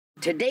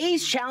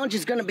Today's challenge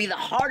is gonna be the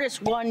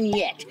hardest one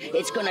yet.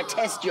 It's gonna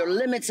test your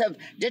limits of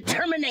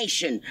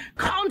determination,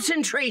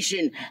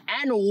 concentration,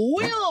 and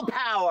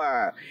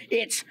willpower.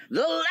 It's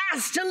the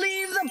last to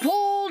leave the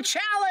pool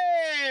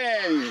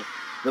challenge.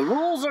 The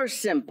rules are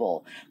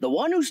simple. The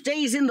one who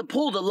stays in the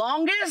pool the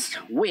longest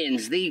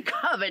wins the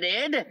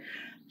coveted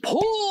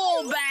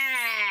pool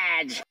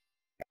badge.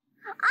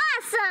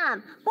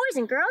 Awesome! Boys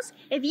and girls,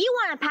 if you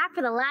want to pack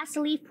for the last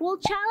to leave pool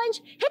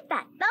challenge, hit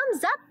that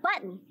thumbs up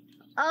button.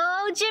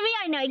 Oh, Jimmy,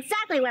 I know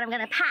exactly what I'm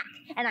going to pack,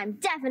 and I'm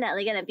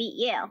definitely going to beat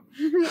you.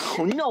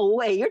 Oh, no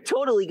way. You're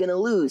totally going to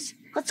lose.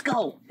 Let's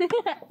go.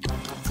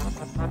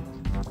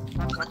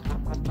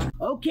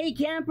 Okay,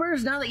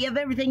 campers, now that you have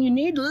everything you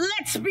need,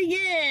 let's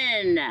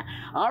begin.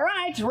 All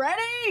right,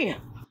 ready?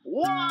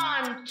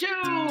 1, 2,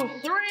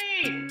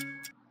 3,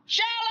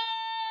 challenge!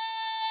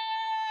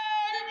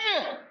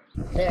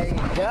 There you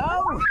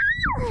go.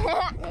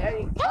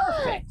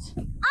 Perfect.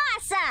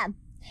 Awesome!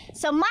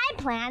 So my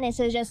plan is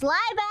to just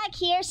lie back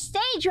here, stay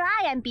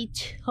dry, and be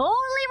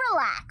totally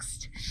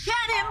relaxed.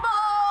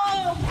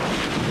 Cannonball!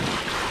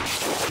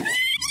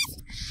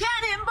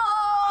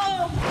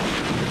 Cannonball!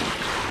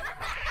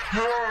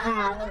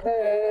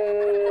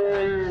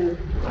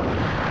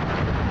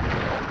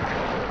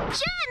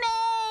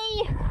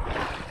 Jimmy!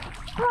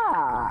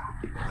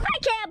 I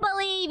can't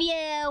believe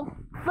you!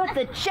 Let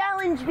the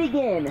challenge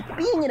begin.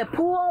 Being in a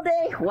pool all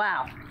day?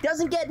 Wow.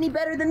 Doesn't get any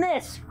better than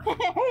this.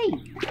 Hey,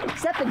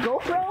 is that the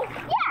GoPro?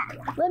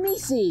 Yeah! Let me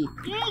see.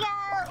 Here you go!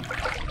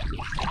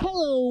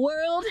 Hello,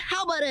 world.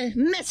 How about a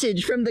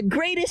message from the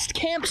greatest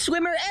camp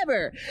swimmer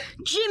ever,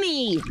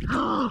 Jimmy?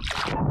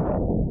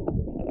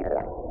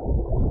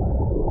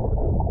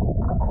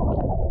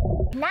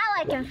 Now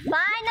I can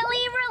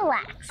finally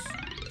relax,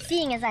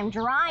 seeing as I'm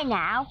dry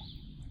now.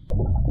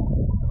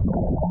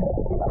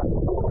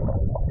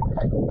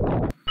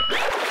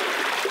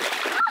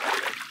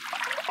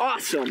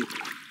 Awesome.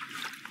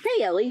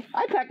 Hey, Ellie,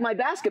 I packed my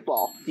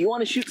basketball. Do you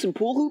want to shoot some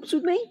pool hoops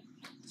with me?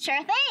 Sure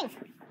thing.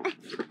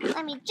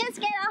 Let me just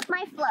get off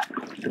my float.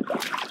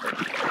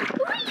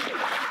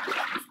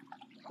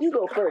 You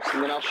go first,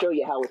 and then I'll show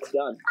you how it's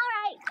done. All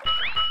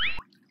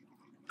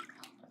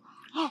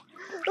right.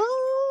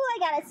 Ooh, I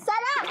got it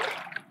set up.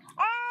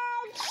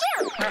 And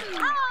shoot!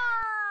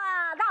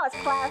 Ah, that was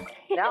close.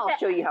 Now I'll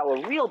show you how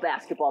a real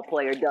basketball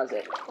player does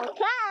it.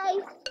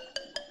 Okay.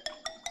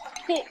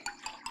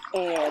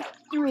 And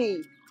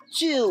 3,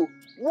 2,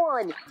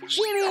 1,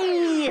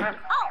 Jimmy!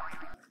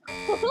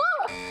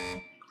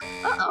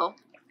 Uh-oh.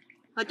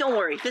 Don't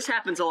worry, this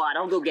happens a lot.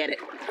 I'll go get it.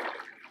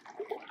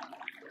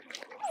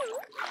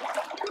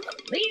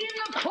 Leaving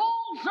the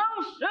pool so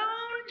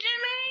soon,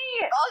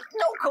 Jimmy?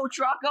 No, Coach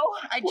Rocco.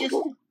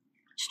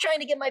 Just trying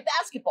to get my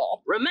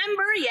basketball.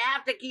 Remember, you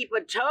have to keep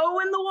a toe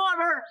in the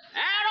water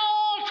at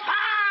all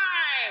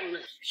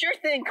times. Sure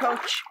thing,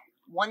 Coach.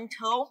 One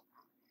toe.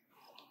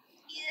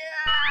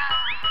 Yeah,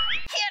 I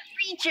can't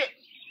reach it.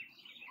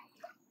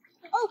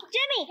 Oh,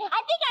 Jimmy,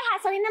 I think I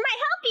have something that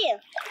might help you.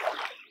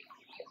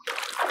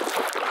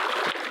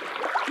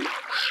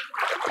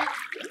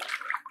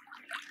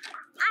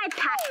 I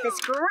packed this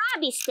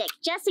grabby stick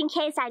just in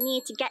case I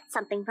need to get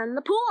something from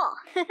the pool.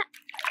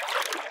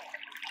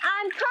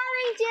 I'm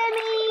coming,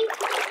 Jimmy.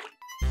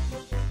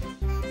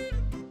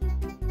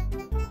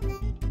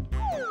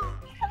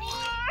 Come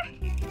here.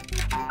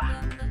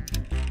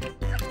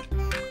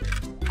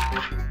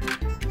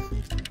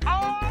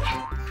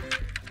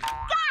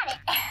 Got it.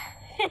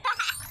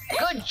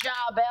 Good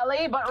job,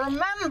 Ellie, but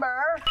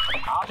remember,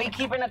 I'll be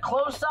keeping a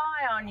close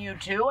eye on you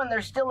two, and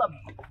there's still a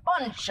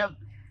bunch of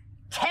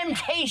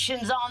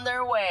temptations on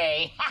their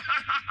way.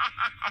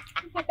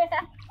 Quick,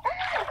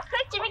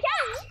 Jimmy,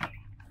 come.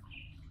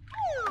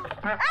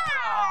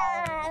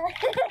 Ah!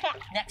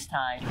 Next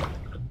time.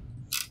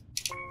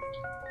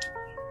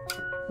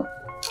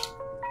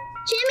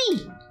 Jimmy,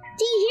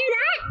 do you hear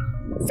that?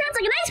 Sounds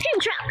like an ice cream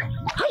truck.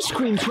 Ice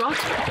cream truck?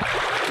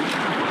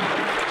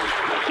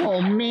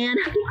 Oh, man.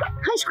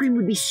 Ice cream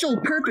would be so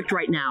perfect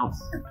right now.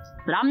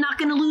 But I'm not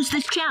gonna lose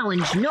this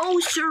challenge. No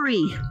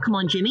siree. Come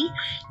on, Jimmy.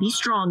 Be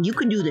strong. You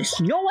can do this.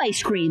 No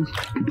ice cream.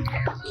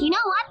 You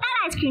know what?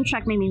 That ice cream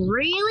truck made me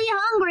really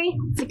hungry.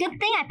 It's a good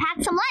thing I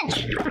packed some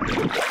lunch.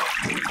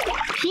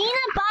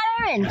 Peanut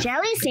butter and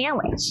jelly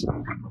sandwich.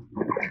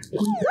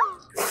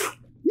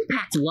 You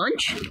packed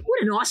lunch?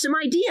 What an awesome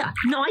idea.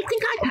 No, I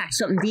think I packed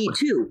something to eat,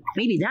 too.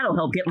 Maybe that'll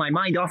help get my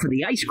mind off of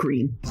the ice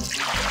cream.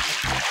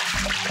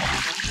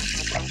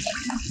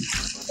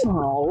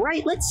 All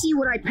right, let's see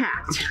what I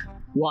packed.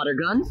 Water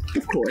gun,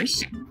 of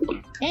course.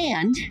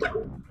 And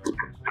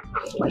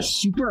my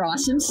super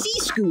awesome sea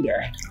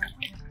scooter.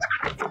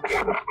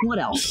 What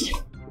else?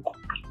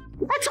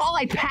 That's all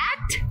I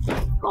packed?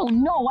 Oh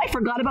no, I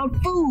forgot about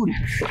food.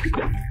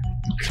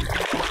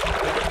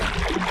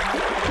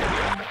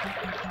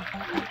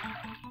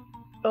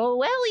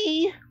 Oh,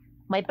 Ellie,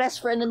 my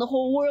best friend in the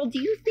whole world, do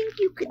you think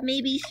you could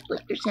maybe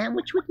split your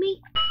sandwich with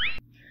me?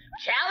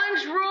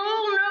 Challenge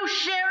rule, no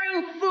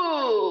sharing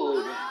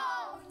food.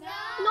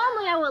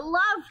 Normally I would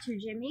love to,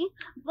 Jimmy,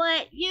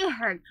 but you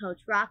heard Coach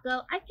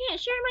Rocco. I can't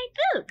share my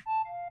food.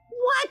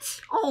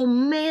 What? Oh,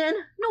 man.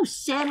 No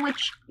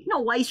sandwich,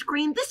 no ice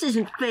cream. This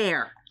isn't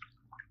fair.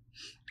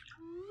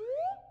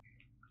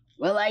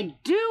 Well, I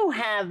do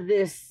have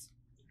this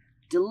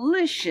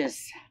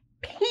delicious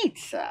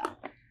pizza.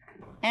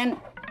 And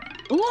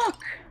look,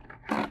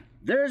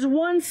 there's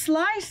one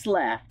slice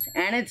left,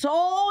 and it's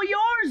all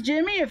yours,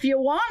 Jimmy, if you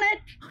want it.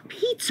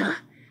 Pizza?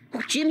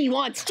 Oh, Jimmy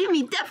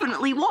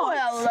definitely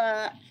wants.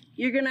 Well,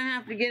 you're gonna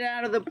have to get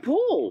out of the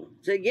pool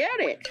to get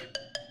it.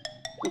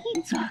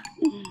 Pizza?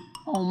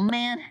 Oh,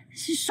 man,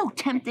 this is so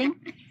tempting.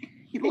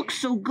 It looks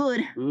so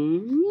good.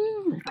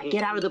 If I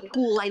get out of the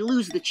pool, I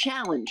lose the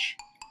challenge.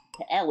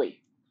 To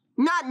Ellie.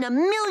 Not in a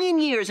million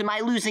years am I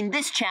losing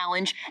this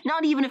challenge,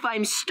 not even if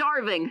I'm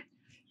starving.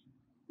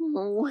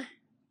 Oh,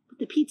 but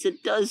the pizza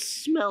does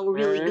smell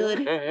really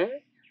good.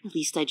 At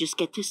least I just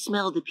get to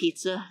smell the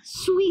pizza.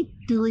 Sweet,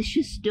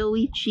 delicious,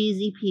 doughy,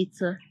 cheesy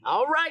pizza.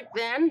 All right,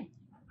 then.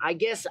 I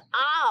guess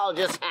I'll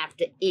just have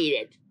to eat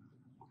it.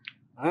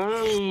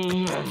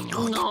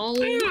 No.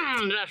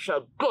 That's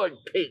a good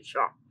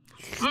pizza.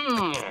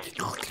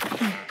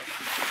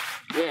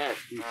 Yes.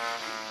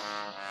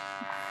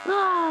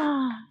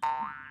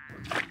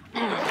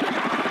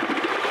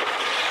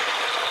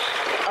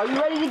 Are you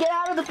ready to get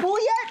out of the pool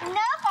yet? No,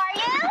 are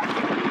you?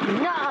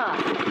 Nuh-uh.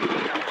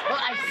 Well,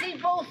 I see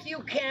both you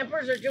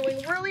campers are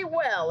doing really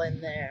well in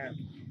there.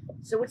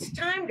 So it's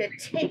time to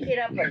take it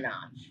up a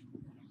notch.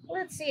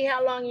 Let's see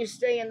how long you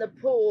stay in the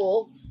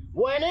pool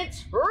when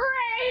it's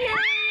raining.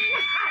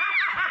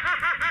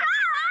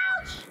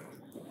 Ouch!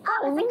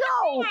 Oh,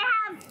 no. I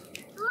have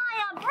my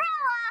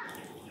umbrella.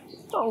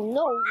 Oh,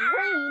 no,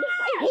 rain.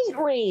 I hate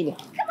rain.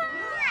 Come on.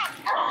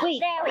 Wait.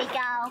 There we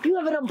go. You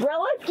have an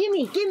umbrella?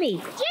 Gimme. Jimmy,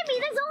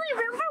 there's only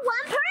room for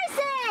one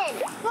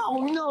person. Oh,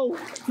 no.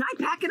 Can I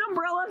pack an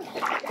umbrella?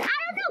 I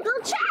don't know. Go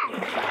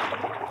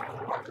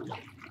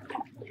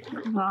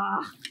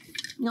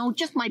check. No,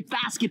 just my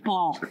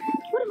basketball.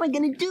 What am I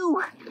gonna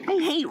do? I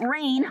hate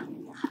rain.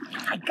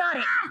 I got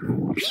it.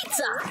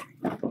 Pizza.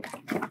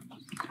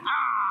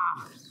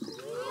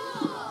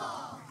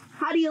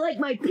 How do you like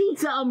my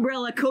pizza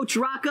umbrella, Coach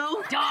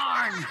Rocco?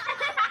 Darn!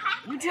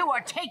 You two are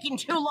taking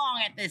too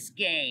long at this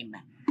game.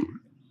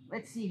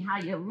 Let's see how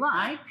you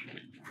like.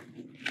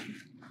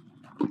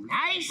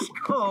 Nice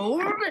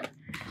cold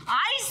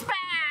ice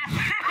bath!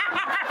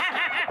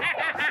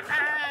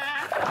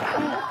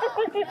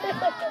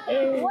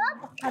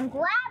 Well, I'm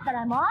glad that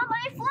I'm on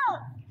my float.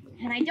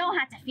 And I don't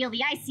have to feel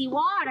the icy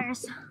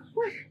waters.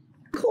 What?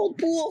 Cold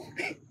pool?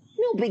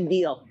 No big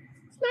deal.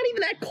 It's not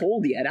even that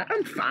cold yet.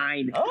 I'm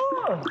fine.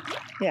 Oh,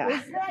 Yeah.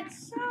 is that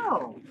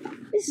so?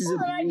 This is Well, a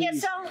then I guess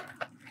breeze.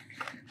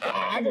 I'll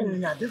add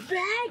another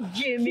bag,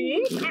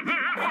 Jimmy.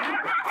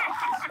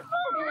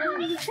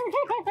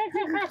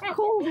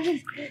 Cold.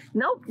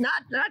 Nope,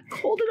 not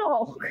cold at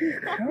all.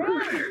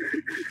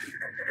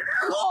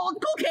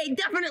 Cold. Okay,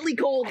 definitely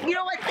cold. You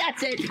know what?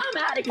 That's it. I'm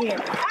out of here.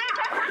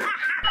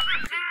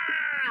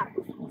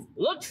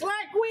 Looks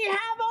like we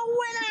have a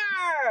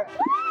winner!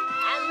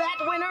 And that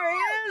winner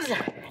is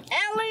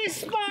Ellie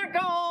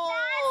Sparkles!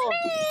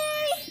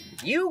 That's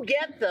me! You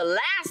get the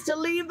last to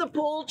leave the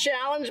pool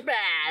challenge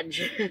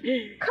badge.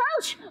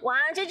 Coach, why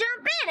don't you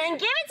jump in and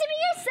give it to me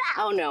yourself?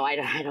 Oh no, I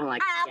don't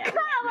like Oh, to get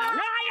come wet. on.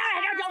 No,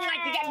 I don't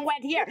like to get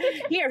wet here.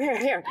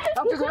 Here.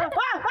 Oh, just,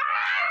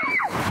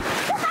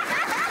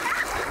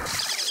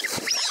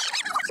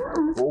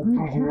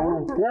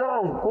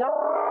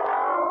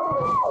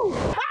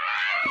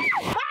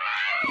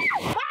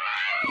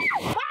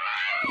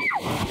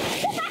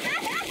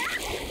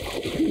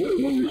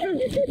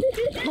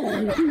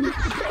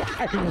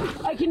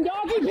 I can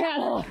doggy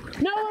paddle.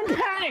 No one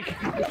panic.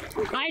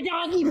 I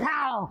doggy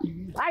paddle.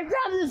 I've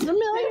done this a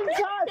million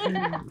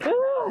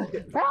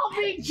times. Help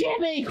me,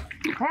 Jimmy.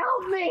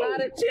 Help me.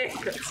 Not a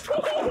chance.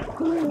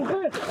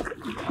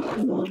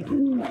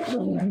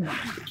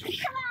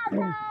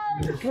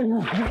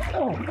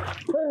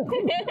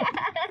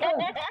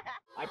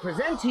 I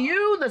present to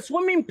you the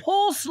swimming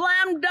pool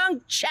slam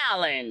dunk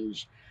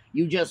challenge.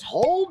 You just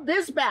hold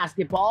this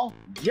basketball,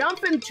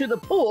 jump into the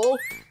pool,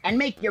 and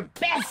make your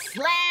best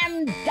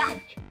slam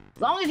dunk.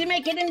 As long as you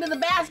make it into the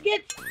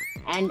basket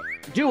and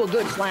do a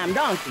good slam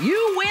dunk,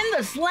 you win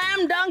the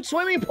slam dunk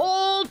swimming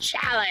pool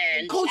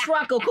challenge. Coach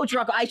Rocco,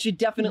 I should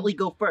definitely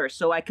go first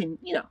so I can,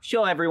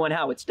 show everyone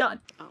how it's done.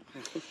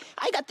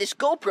 I got this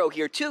GoPro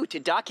here, too, to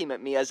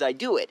document me as I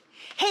do it.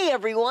 Hey,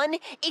 everyone,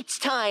 it's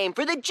time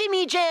for the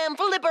Jimmy Jam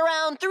Flip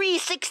Around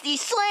 360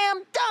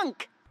 Slam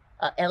Dunk.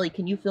 Ellie,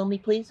 can you film me,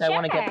 please? I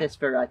want to get this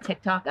for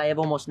TikTok. I have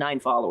almost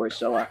 9 followers,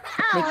 so make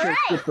sure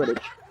it's good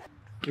footage.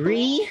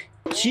 3,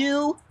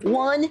 2,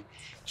 1,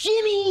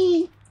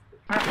 Jimmy!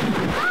 Gosh!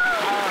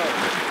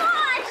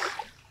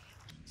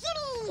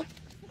 Jimmy!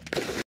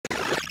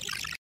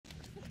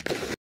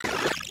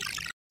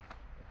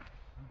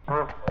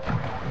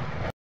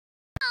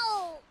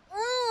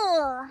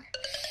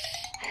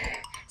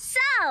 So,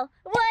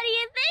 what do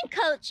you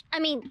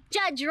think,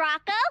 Judge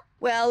Rocco?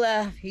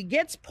 Well, he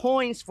gets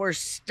points for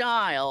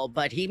style,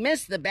 but he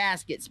missed the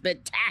basket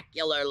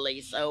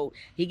spectacularly, so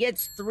he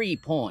gets 3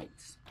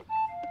 points.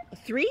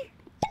 3?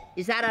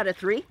 Is that out of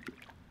 3?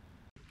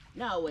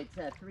 No, it's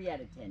 3 out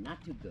of 10.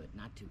 Not too good,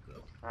 not too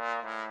good.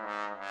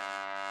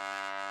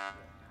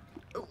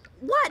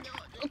 What?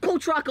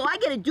 Coach Rocco, I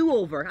get a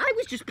do-over. I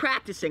was just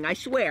practicing, I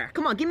swear.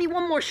 Come on, give me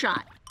one more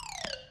shot.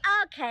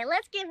 Okay,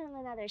 let's give him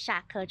another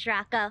shot, Coach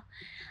Rocco.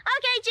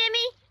 Okay,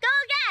 Jimmy, go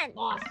again.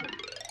 Awesome.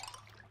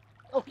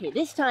 Okay,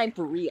 this time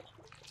for real.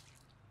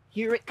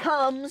 Here it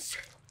comes.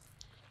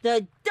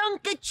 The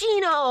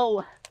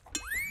Dunkachino!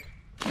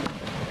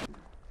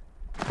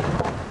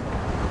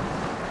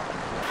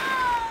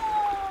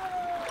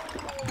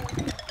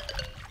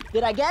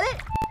 Did I get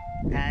it?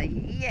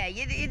 Yeah,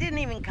 you didn't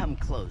even come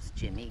close,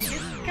 Jimmy.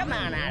 Just come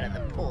on out of the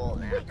pool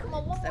now. Wait, come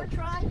on, one more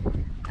try?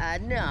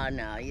 No,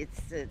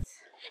 it's... No,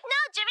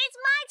 Jimmy, it's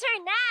my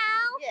turn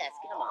now. Yes,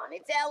 come on,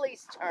 it's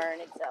Ellie's turn,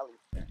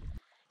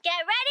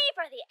 Get ready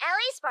for the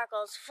Ellie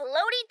Sparkles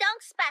Floaty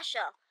Dunk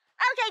Special.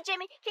 Okay,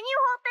 Jimmy, can you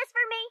hold this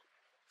for me?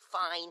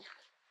 Fine.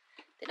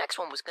 The next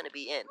one was gonna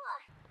be in.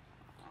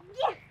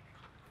 Yeah.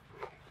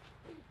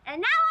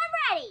 And now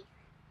I'm ready.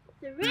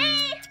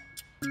 3,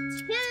 2,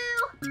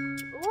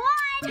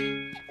 1.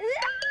 Did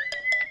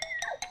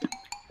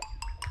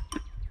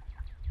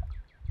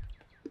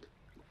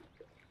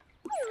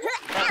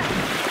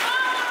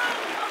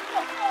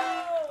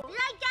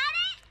I get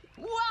it?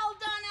 Well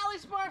done, Ellie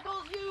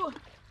Sparkles. You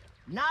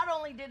not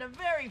only did a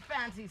very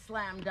fancy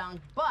slam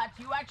dunk, but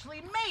you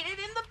actually made it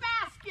in the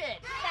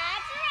basket.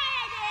 That's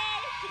right, I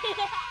did.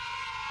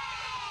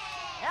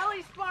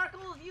 Ellie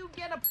Sparkles, you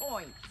get a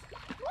point.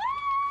 Woo!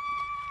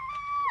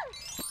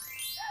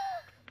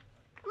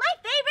 My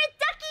favorite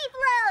ducky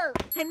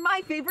float! And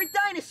my favorite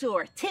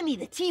dinosaur, Timmy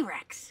the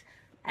T-Rex.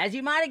 As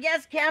you might have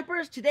guessed,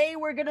 campers, today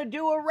we're gonna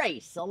do a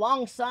race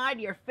alongside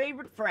your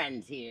favorite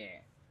friends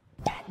here.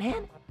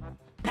 Batman?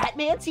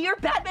 Batman's here?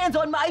 Batman's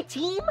on my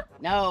team?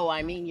 No,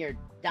 I mean your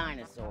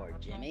dinosaur,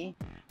 Jimmy.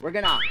 We're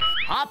gonna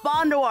hop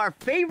onto our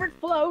favorite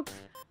floats,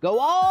 go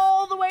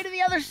all the way to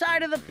the other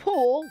side of the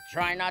pool,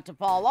 try not to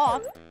fall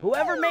off.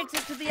 Whoever makes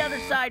it to the other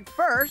side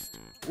first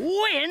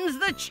wins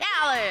the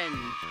challenge.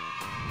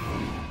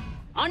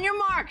 On your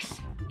marks,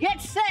 get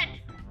set,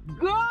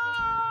 go!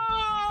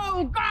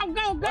 Go,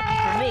 go, go!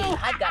 For me,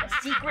 I've got a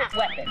secret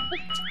weapon.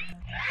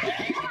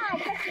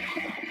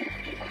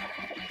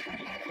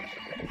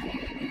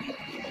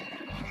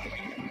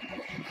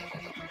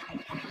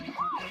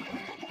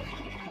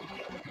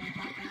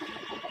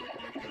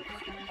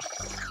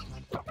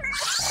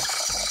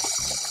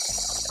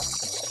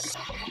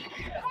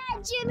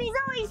 Jimmy's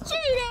always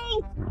cheating!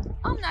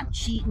 I'm not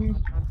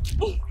cheating.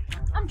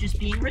 I'm just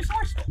being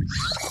resourceful.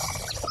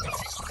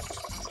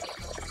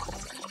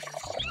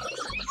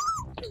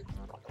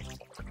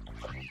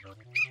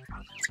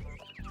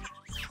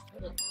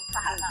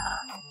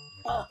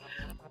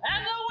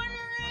 And the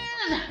winner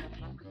is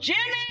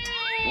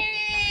Jimmy!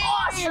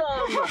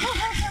 Awesome!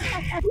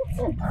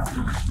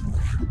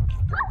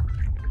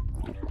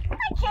 I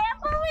can't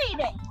believe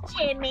it,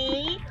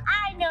 Jimmy.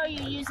 I know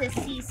you use a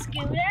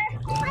C-scooter.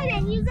 I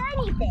didn't use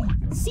anything.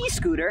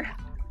 C-scooter?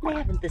 I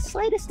haven't the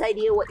slightest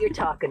idea what you're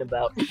talking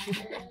about.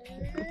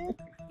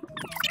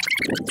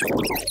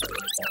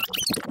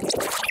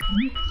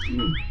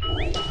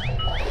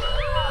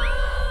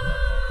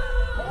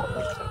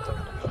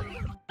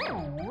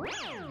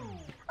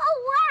 Oh,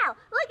 wow!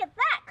 Look at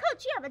that!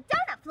 Coach, you have a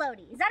donut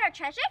floaty. Is that our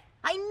treasure?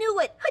 I knew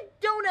it! A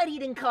donut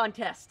eating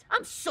contest!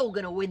 I'm so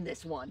gonna win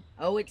this one.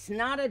 Oh, it's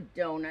not a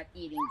donut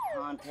eating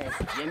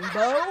contest,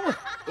 Jimbo.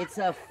 It's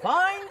a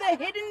Find the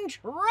Hidden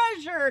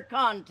Treasure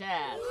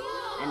contest.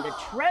 And the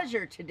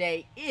treasure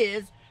today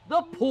is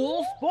the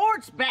pool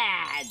sports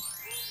badge.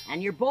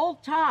 And you're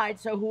both tied,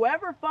 so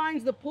whoever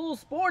finds the pool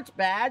sports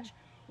badge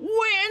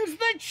wins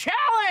the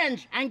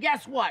challenge. And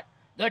guess what?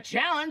 The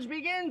challenge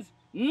begins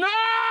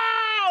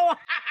now!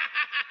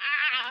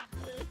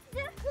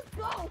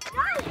 Go!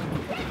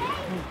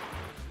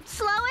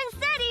 Slow and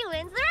steady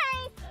wins the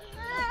race.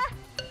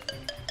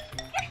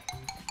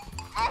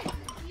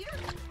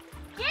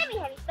 Jimmy,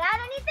 have you found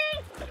anything?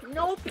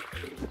 Nope.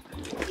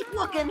 Keep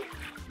looking.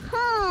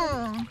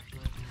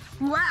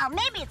 Wow,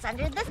 maybe it's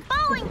under this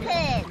bowling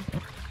pin.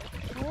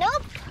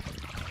 Nope.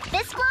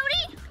 This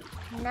floaty?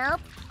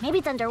 Nope. Maybe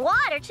it's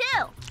underwater,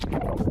 too.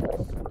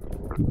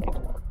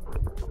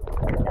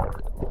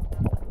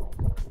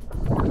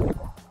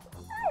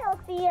 I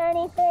don't see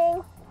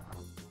anything.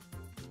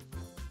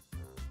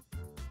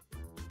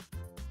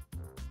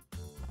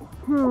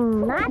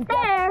 Not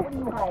there.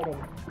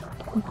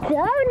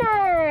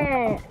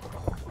 Donut!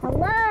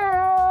 Hello?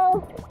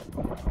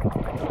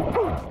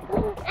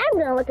 I'm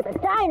gonna look at the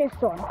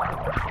dinosaur.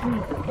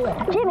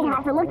 Jimmy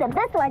hasn't looked at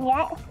this one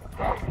yet.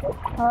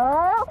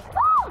 Oh!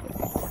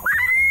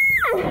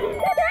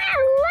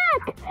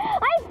 Look!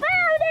 I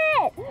found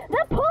it!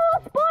 The pool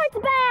sports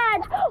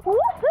badge!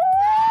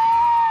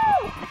 Woohoo!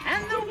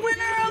 And the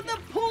winner of the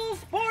pool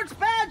sports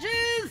badge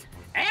is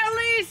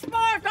Ellie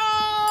Sparkles!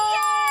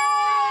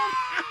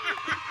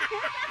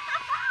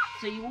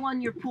 So you want won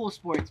your pool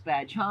sports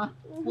badge, huh?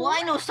 Well,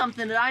 I know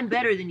something that I'm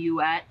better than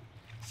you at.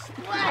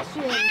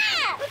 Splashing!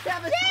 Ah! Let's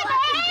have a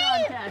splashing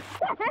contest!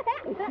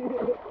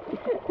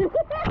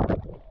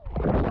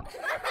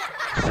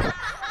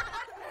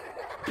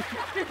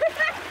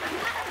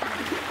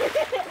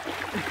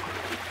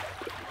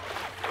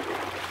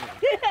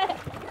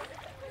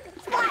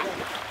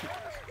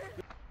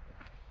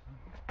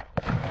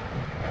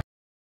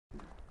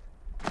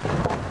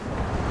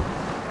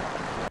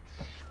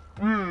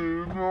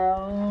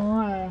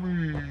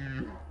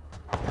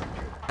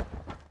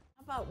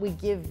 How about we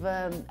give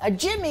a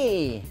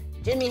Jimmy?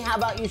 Jimmy, how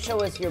about you show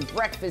us your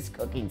breakfast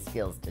cooking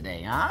skills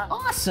today, huh?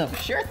 Awesome,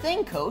 sure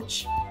thing,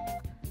 Coach.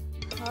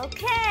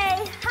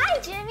 Okay. Hi,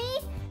 Jimmy.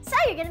 So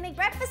you're gonna make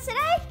breakfast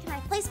today? Can I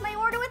place my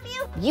order with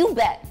you? You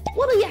bet.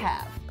 What do you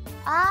have?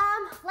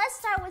 Let's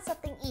start with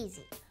something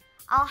easy.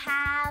 I'll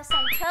have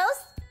some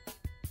toast,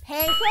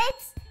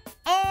 pancakes,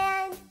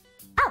 and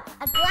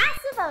a glass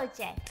of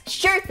OJ.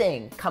 Sure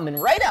thing. Coming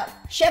right up.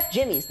 Chef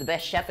Jimmy's the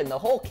best chef in the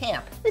whole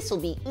camp. This'll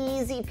be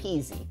easy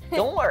peasy.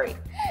 Don't worry.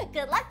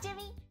 Good luck,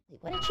 Jimmy.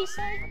 What did she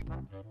say?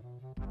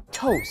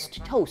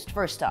 Toast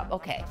first up.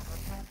 Okay,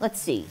 let's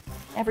see.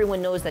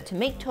 Everyone knows that to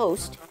make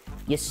toast,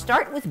 you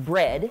start with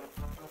bread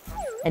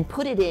and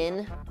put it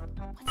in,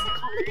 what's it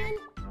called again?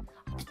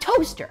 The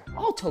toaster.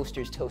 All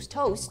toasters toast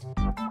toast.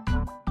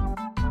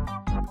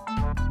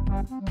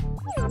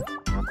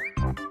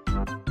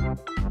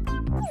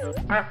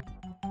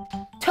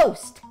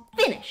 Toast,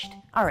 finished.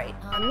 All right,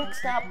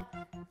 next up,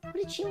 what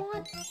did she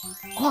want?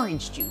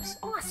 Orange juice,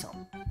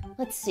 awesome.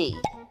 Let's see.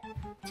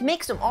 To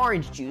make some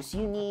orange juice,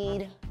 you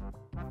need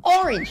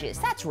oranges,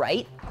 that's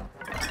right.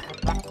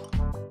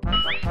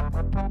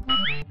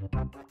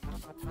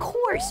 Of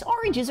course,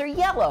 oranges are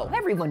yellow.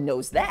 Everyone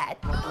knows that.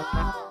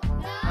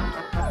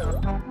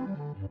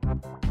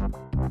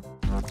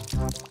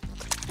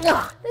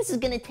 Ugh, this is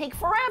gonna take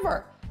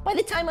forever. By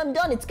the time I'm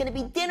done, it's gonna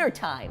be dinner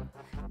time.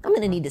 I'm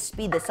gonna need to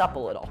speed this up a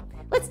little.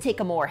 Let's take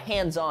a more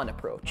hands-on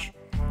approach.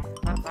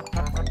 I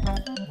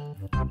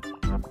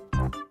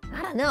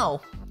don't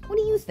know. What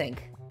do you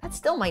think? That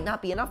still might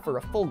not be enough for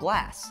a full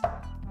glass.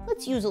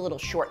 Let's use a little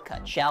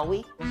shortcut, shall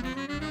we?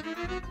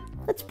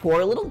 Let's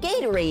pour a little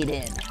Gatorade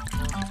in.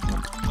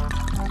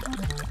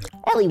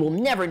 Ellie will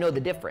never know the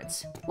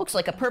difference. Looks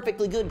like a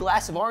perfectly good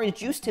glass of orange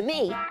juice to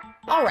me.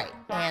 All right,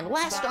 and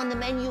last on the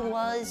menu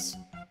was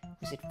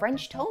it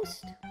French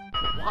toast?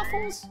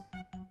 Waffles?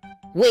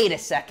 Wait a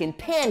second,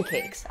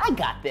 pancakes. I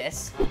got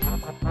this.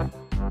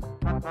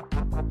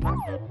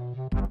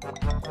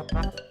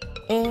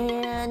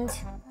 And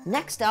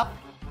next up,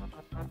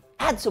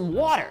 add some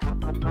water.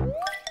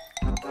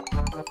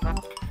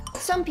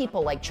 Some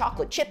people like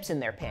chocolate chips in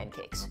their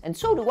pancakes, and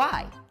so do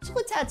I. So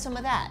let's add some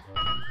of that.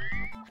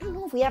 I don't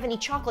know if we have any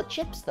chocolate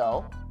chips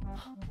though.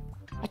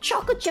 A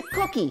chocolate chip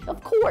cookie,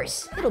 of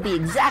course. It'll be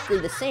exactly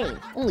the same,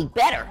 only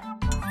better.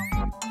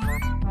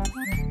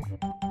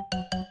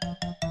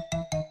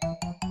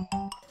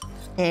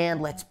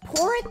 And let's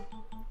pour it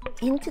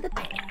into the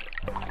pan.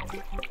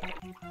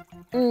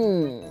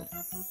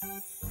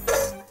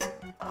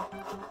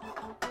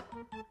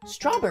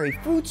 Strawberry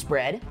fruit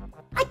spread?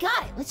 I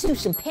got it. Let's do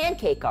some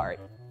pancake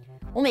art.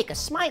 We'll make a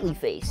smiley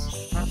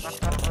face.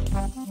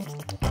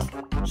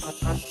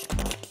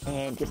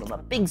 And give them a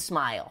big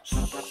smile.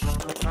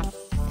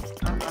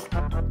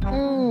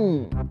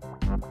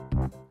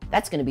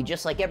 That's gonna be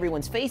just like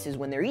everyone's faces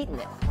when they're eating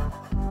it.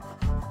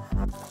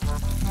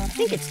 I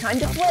think it's time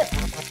to flip.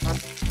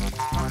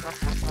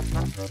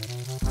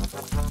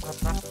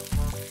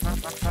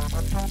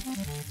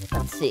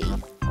 Let's see.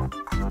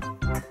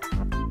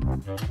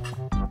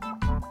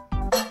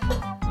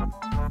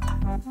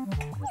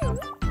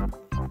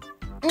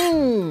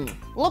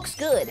 Looks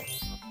good.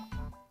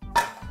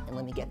 And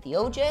let me get the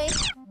OJ.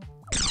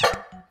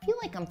 I feel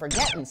like I'm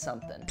forgetting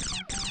something.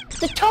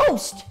 The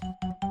toast!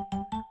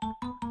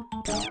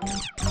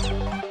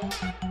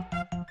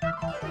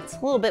 It's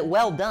a little bit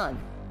well done.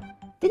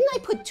 Didn't I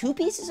put 2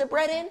 pieces of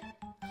bread in?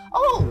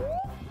 Oh,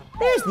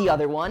 there's the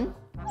other one.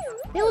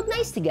 They look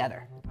nice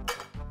together.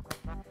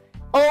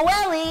 Oh,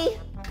 Ellie,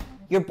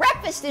 your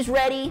breakfast is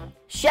ready.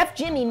 Chef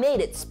Jimmy made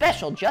it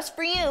special just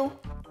for you.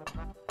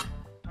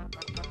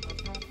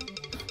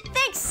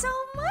 Thanks so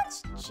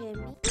much,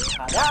 Jimmy.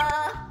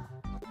 Ta-da!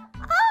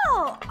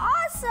 Oh,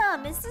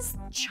 awesome. Is this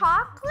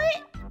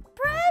chocolate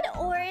bread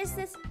or is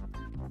this...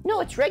 No,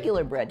 it's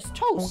regular bread. It's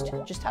toast,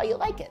 just how you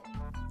like it.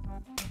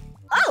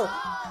 Oh,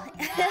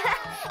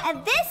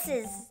 and this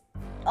is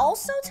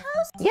also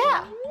toast?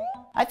 Yeah,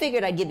 I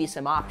figured I'd give you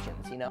some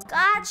options, you know.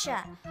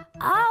 Gotcha.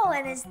 Oh,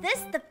 and is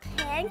this the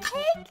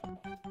pancake?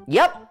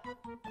 Yep.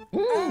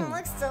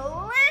 Looks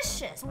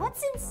delicious.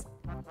 What's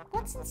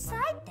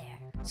inside there?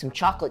 Some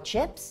chocolate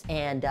chips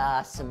and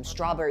some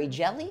strawberry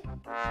jelly.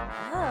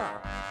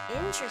 Oh,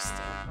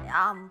 interesting.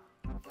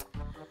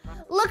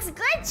 Looks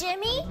good,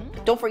 Jimmy.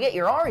 Don't forget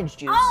your orange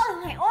juice.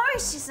 Oh, my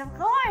orange juice, of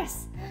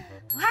course.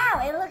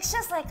 Wow, it looks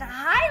just like a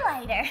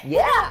highlighter.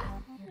 Yeah.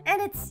 And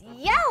it's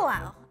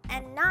yellow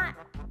and not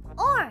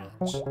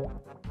orange.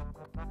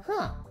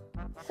 Huh.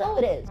 So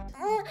it is.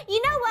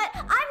 You know what?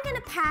 I'm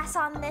gonna pass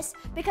on this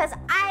because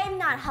I'm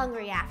not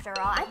hungry after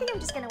all. I think I'm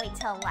just gonna wait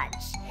till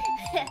lunch.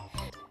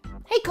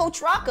 Hey,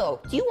 Coach Rocco,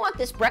 do you want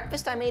this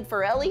breakfast I made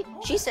for Ellie?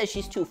 She says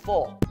she's too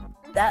full.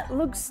 That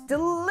looks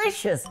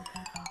delicious.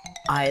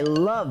 I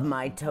love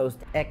my toast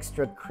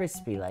extra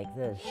crispy like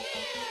this.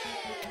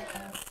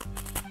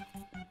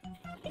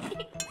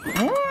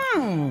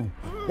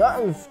 That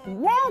is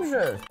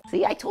delicious.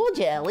 See, I told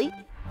you, Ellie.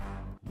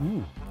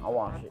 I'll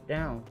wash it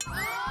down.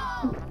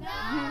 Oh,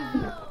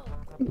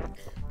 no!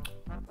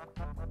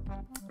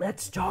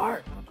 That's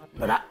tart,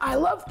 but I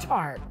love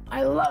tart.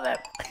 I love it.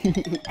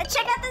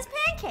 Check out this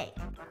pancake.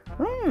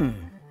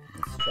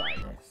 Let's try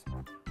this.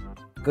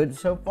 Good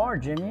so far,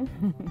 Jimmy.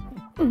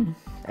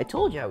 I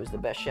told you I was the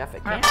best chef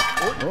at camp.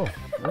 Oh,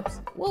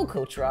 whoops. Whoa,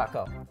 Coach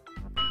Rocco.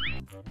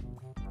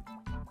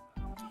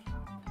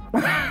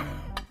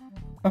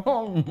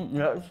 Oh,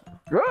 that's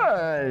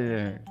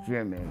good,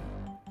 Jimmy.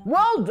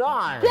 Well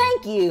done.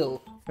 Thank you.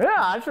 Yeah,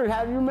 I should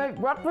have you make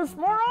breakfast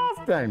more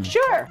often.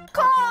 Sure.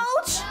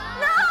 Coach!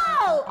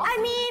 No! I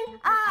mean,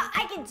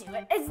 I can do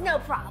it. It's no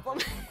problem.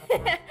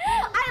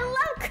 I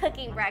love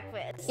cooking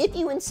breakfast. If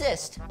you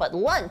insist, but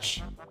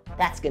lunch,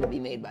 that's gonna be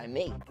made by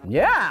me.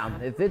 Yeah,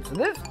 if it's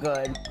this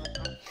good.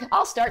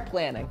 I'll start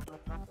planning.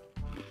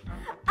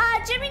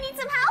 Jimmy needs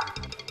some help?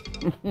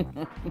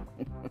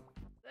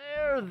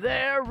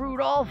 There,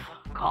 Rudolph.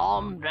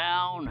 Calm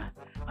down.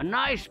 A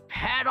nice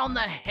pat on the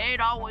head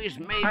always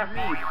made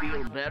me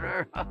feel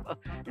better.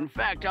 In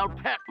fact, I'll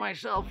pat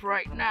myself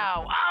right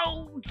now.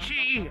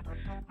 Ouchie!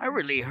 I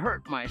really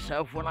hurt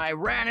myself when I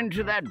ran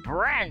into that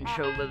branch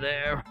over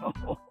there.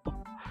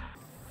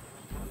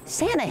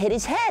 Santa hit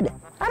his head.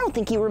 I don't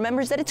think he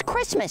remembers that it's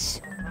Christmas.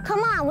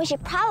 Come on, we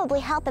should probably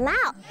help him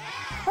out.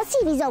 Let's see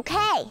if he's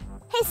okay.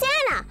 Hey,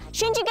 Santa,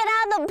 shouldn't you get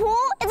out of the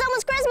pool? It's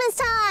almost Christmas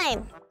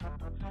time.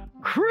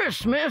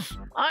 Christmas?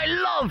 I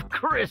love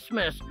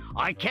Christmas.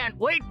 I can't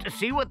wait to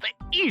see what the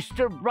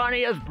Easter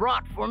Bunny has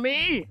brought for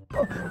me.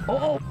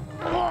 Santa,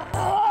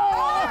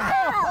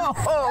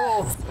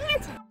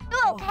 you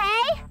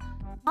okay?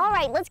 All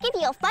right, let's give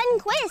you a fun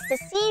quiz to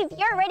see if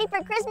you're ready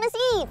for Christmas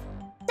Eve.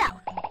 So,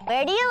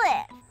 where do you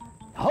live?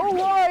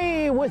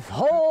 Hawaii with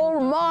all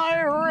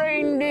my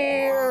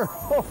reindeer.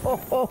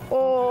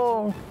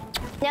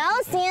 No,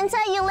 Santa,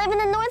 you live in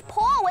the North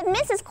Pole with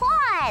Mrs.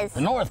 Claus. The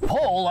North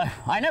Pole?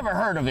 I never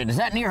heard of it. Is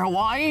that near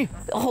Hawaii?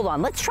 Hold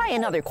on, let's try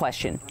another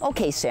question.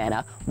 Okay,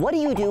 Santa, what do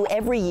you do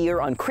every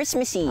year on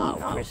Christmas Eve? Oh,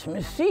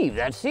 Christmas Eve,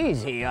 that's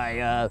easy.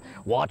 I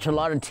watch a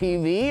lot of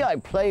TV, I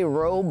play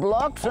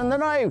Roblox, and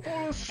then I...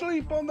 Fall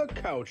asleep on the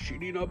couch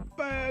eating a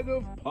bag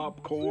of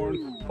popcorn.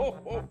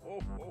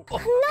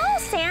 No,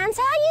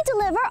 Santa, you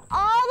deliver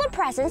all the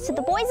presents to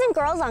the boys and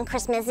girls on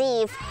Christmas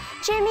Eve.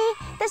 Jimmy,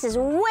 this is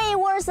way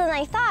worse than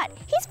I thought.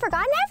 He's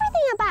forgotten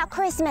everything about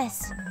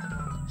Christmas.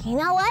 You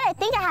know what? I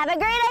think I have a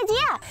great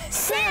idea.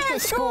 Santa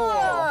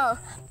School!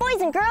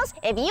 Boys and girls,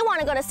 if you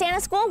want to go to Santa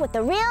School with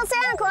the real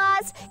Santa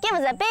Claus, give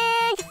us a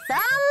big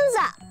thumbs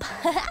up.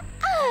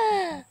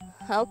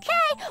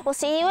 Okay, we'll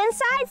see you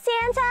inside,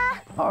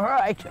 Santa. All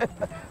right.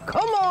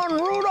 Come on,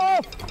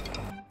 Rudolph.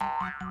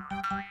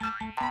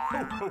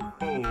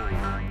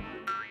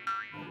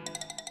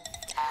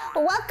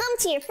 Welcome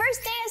to your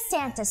first day of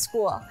Santa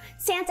School.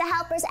 Santa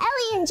helpers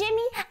Ellie and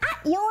Jimmy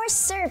at your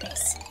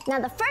service. Now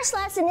the first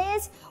lesson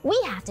is we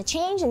have to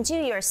change into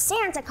your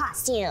Santa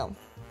costume.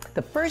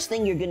 The first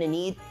thing you're gonna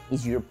need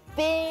is your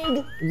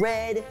big,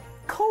 red,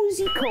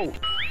 cozy coat.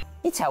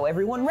 It's how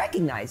everyone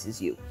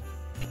recognizes you.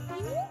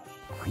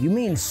 You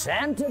mean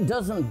Santa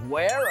doesn't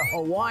wear a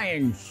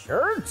Hawaiian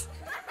shirt?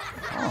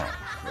 Oh,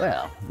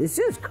 well, this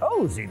is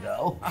cozy,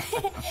 though.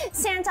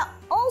 Santa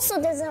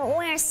also doesn't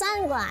wear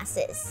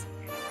sunglasses.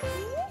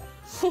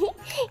 He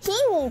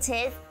needs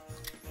his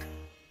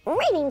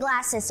reading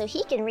glasses so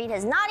he can read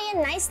his naughty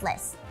and nice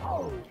list.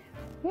 Oh,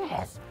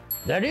 yes,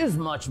 that is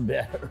much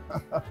better.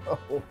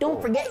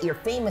 Don't forget your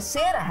famous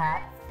Santa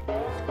hat.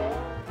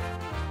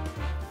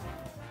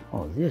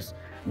 Oh, this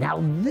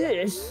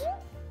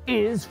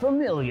is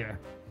familiar.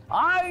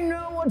 I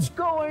know what's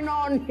going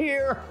on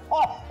here.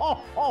 Ho, ho,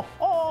 ho,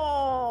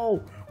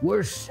 ho!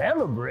 We're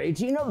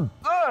celebrating a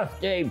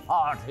birthday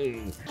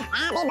party.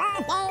 Happy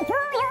birthday to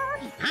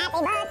you!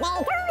 Happy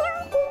birthday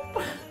to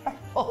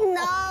you!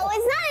 No,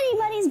 it's not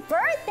anybody's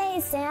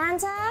birthday,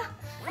 Santa.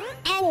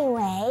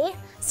 Anyway,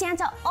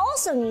 Santa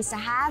also needs to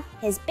have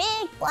his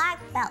big black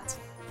belt.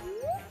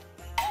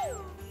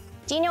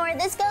 Do you know where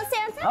this goes,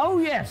 Santa? Oh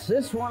yes,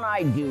 this one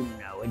I do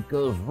know. It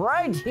goes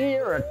right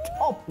here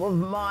atop of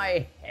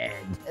my head.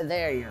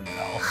 There you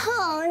go.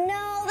 Oh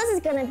no, this is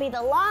gonna be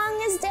the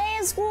longest day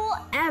of school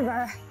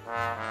ever.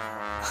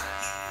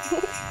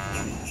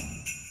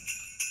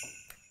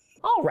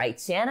 All right,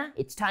 Santa,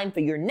 it's time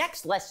for your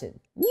next lesson,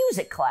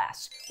 music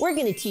class. We're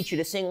gonna teach you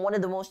to sing one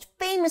of the most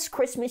famous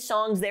Christmas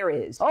songs there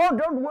is. Oh,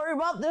 don't worry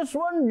about this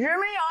one,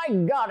 Jimmy. I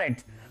got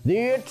it. The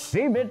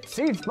itsy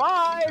bitsy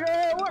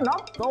spider went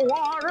up the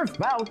water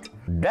spout.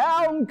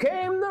 Down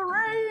came the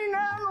rain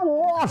and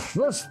Flush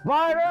the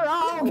spider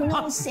out!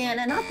 No,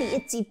 Santa, not the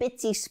itsy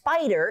bitsy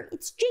spider.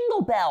 It's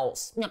Jingle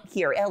Bells. Now,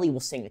 here, Ellie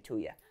will sing it to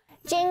you.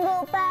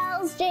 Jingle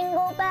bells, jingle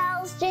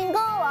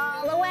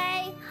all the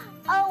way.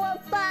 Oh,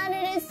 what fun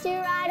it is to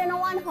ride in a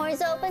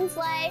one-horse open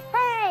sleigh.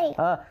 Hey!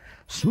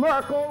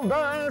 Smirkle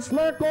there,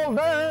 smirkle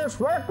there,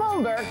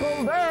 smirkle there,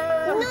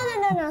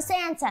 there. No,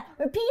 Santa.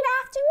 Repeat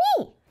after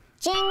me.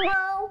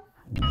 Jingle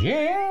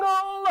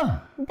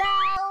Jingle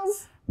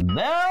bells,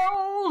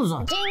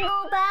 bells,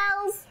 jingle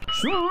bells.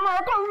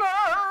 smirkle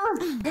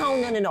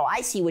there. No.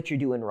 I see what you're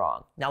doing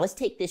wrong. Now, let's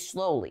take this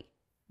slowly.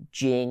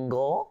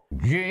 Jingle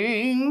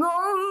Jingle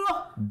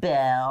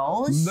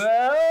bells.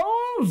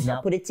 bells.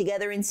 Now put it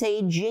together and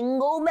say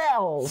Jingle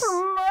Bells.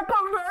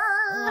 Smirkle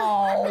there.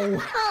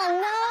 Oh.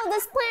 Oh no,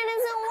 this plan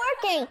isn't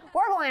working.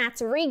 We're going to have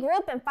to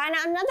regroup and find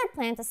out another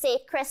plan to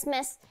save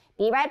Christmas.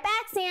 Be right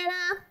back,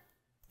 Santa.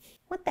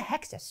 What the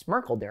heck's a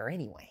Smirkle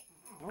anyway?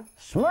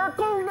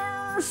 Smirkle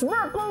there,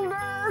 smirkle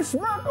there,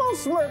 smirkle,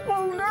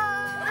 smirkle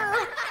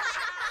there.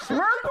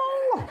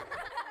 Smirkle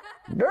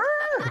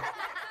there.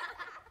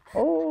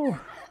 Oh.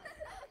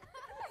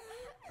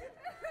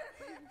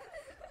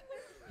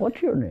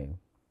 What's your name?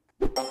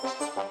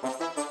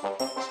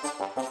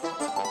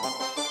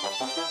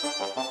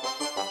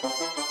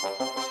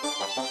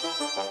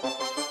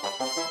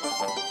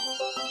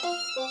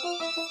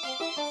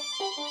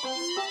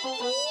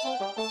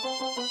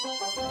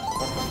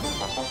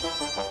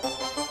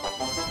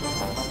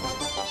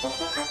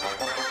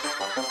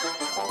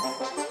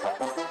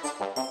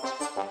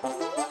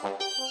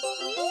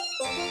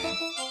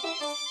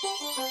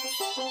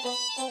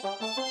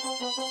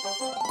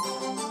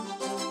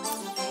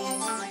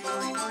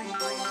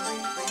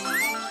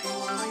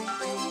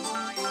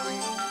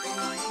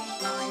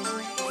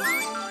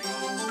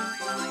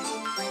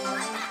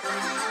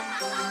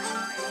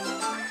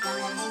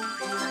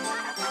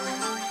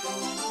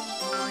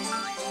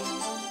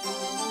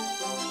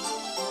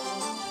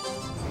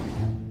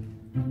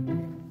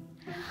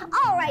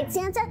 All right,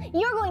 Santa,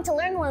 you're going to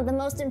learn one of the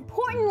most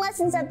important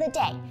lessons of the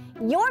day.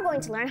 You're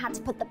going to learn how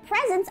to put the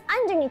presents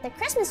underneath the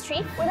Christmas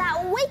tree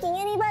without waking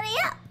anybody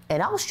up.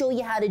 And I'll show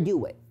you how to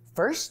do it.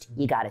 First,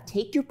 you gotta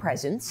take your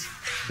presents,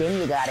 then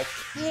you gotta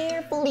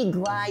carefully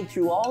glide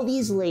through all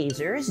these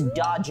lasers,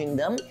 dodging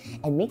them,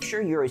 and make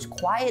sure you're as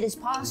quiet as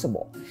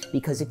possible.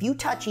 Because if you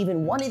touch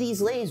even one of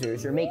these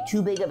lasers or make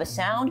too big of a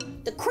sound,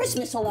 the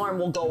Christmas alarm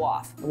will go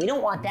off. And we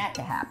don't want that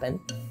to happen.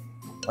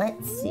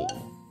 Let's see.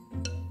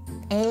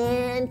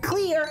 And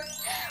clear.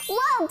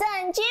 Well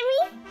done,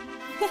 Jimmy.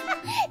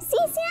 See,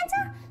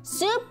 Santa?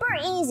 Super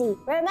easy.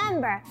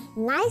 Remember,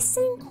 nice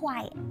and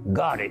quiet.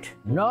 Got it.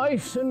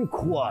 Nice and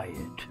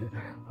quiet.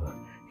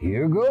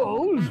 Here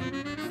goes.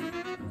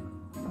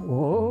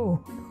 Whoa.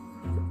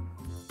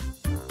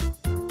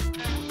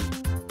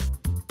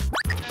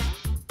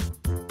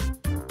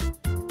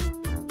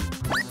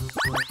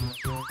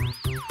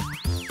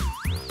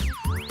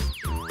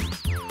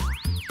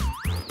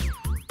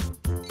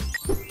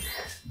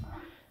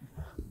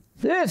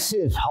 This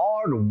is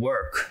hard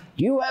work.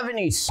 Do you have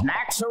any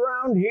snacks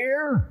around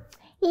here?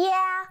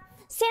 Yeah.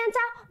 Santa,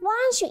 why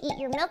don't you eat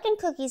your milk and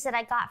cookies that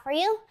I got for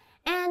you?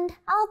 And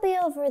I'll be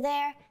over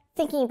there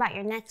thinking about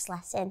your next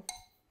lesson.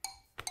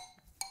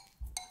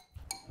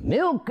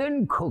 Milk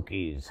and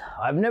cookies.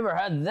 I've never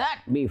had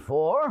that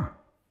before.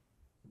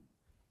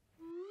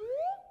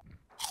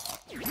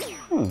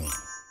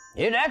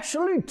 It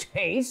actually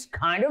tastes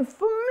kind of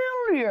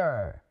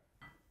familiar.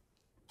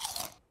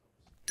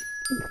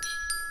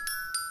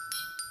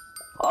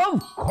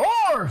 Of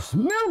course,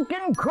 milk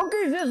and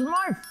cookies is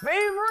my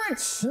favorite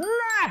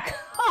snack.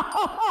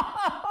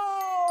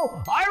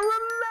 I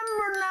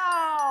remember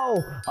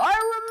now. I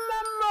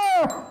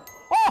remember.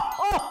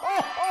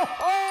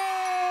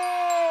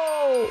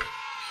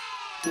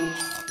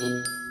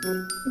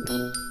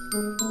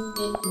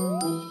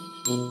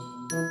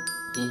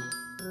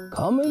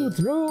 Coming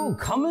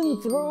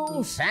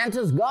through.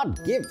 Santa's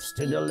got gifts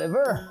to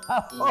deliver.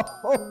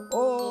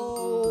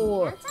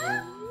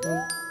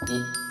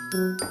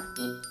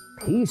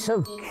 Piece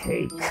of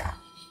cake.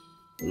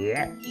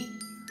 Yeah.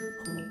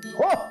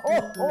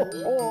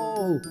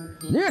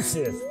 This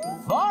is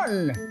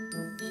fun.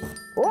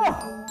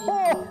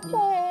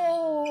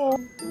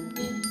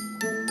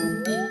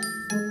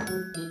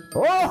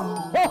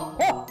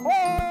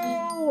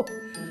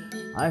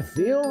 I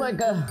feel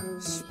like a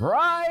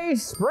spry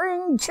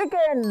spring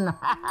chicken.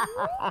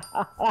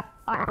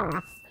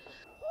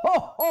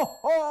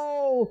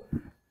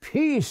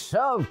 Piece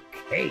of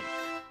cake.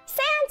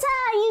 Santa,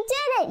 you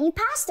did it! You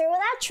passed through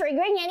without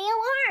triggering any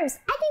alarms.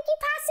 I think you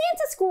passed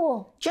Santa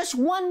school. Just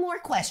one more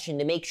question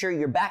to make sure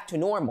you're back to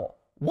normal.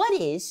 What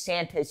is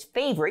Santa's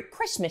favorite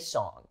Christmas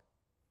song?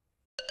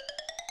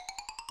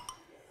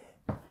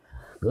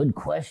 Good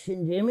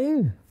question,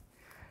 Jimmy.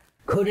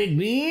 Could it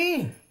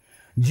be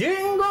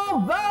Jingle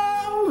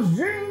bells,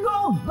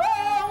 jingle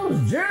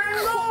bells,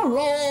 jingle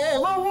all